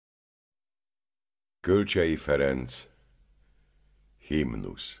Kölcsey Ferenc,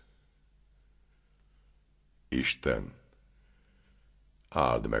 Himnusz. Isten,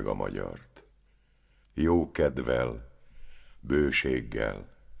 áld meg a magyart, jó kedvel, bőséggel,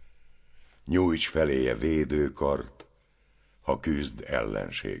 nyújts feléje védőkart, ha küzd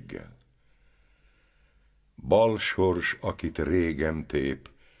ellenséggel. Balsors, akit régen tép,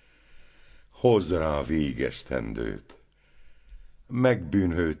 hozz rá vígesztendőt.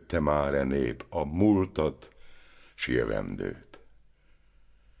 Megbűnhődte már e nép a múltat, s jövendőt.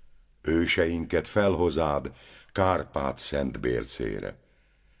 Őseinket felhozád Kárpát szent bércére.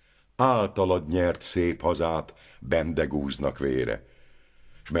 Általad nyert szép hazát bendegúznak vére,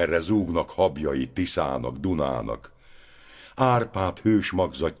 s merre zúgnak habjai Tiszának, Dunának, Árpád hős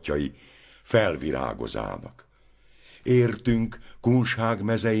magzatjai felvirágozának. Értünk Kunság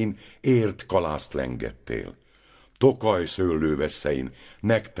mezein ért kalászt lengettél, Tokaj szőlővesszein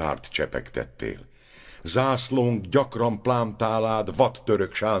nektárt csepegtettél. Zászlónk gyakran plámtálád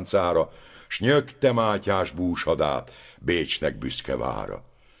vadtörök sáncára, s nyögte Mátyás búsadát Bécsnek büszke vára.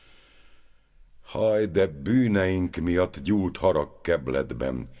 Haj, de bűneink miatt gyúlt harag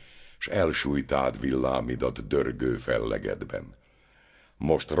kebledben, s elsújtád villámidat dörgő fellegedben.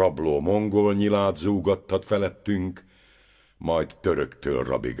 Most rabló mongol nyilát zúgattad felettünk, majd töröktől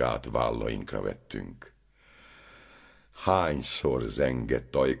rabigát vállainkra vettünk. Hányszor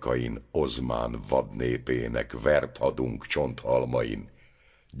zengett ajkain Ozmán vadnépének vert hadunk csonthalmain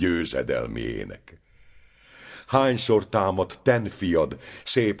győzedelmi ének? Hányszor támadt tenfiad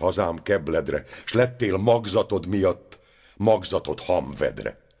szép hazám kebledre, s lettél magzatod miatt magzatod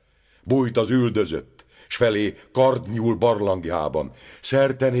hamvedre? Bújt az üldözött, s felé kard nyúl barlangjában,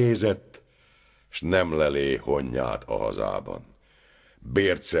 szerte nézett, s nem lelé honnyát a hazában.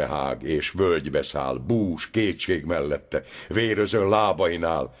 Bércre hág és völgybe száll, bús kétség mellette, vérözön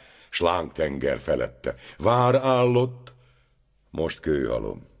lábainál, s lángtenger felette. Vár állott, most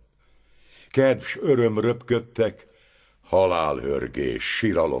kőhalom. Kedv s öröm röpködtek, halálhörgés,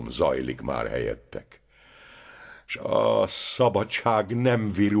 siralom zajlik már helyettek. S a szabadság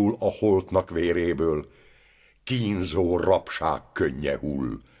nem virul a holtnak véréből, kínzó rabság könnye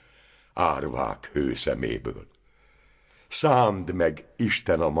hull árvák hőszeméből. Szánd meg,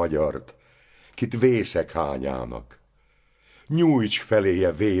 Isten, a magyart, kit vészek hányának, nyújts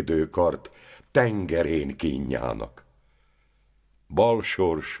feléje védőkart tengerén kínjának.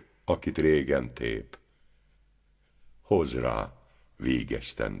 Balsors, akit régen tép, hozz rá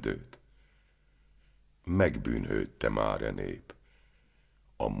vígesztendőt. Megbűnhődte már e nép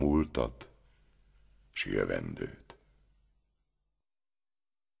a múltat s jövendőt.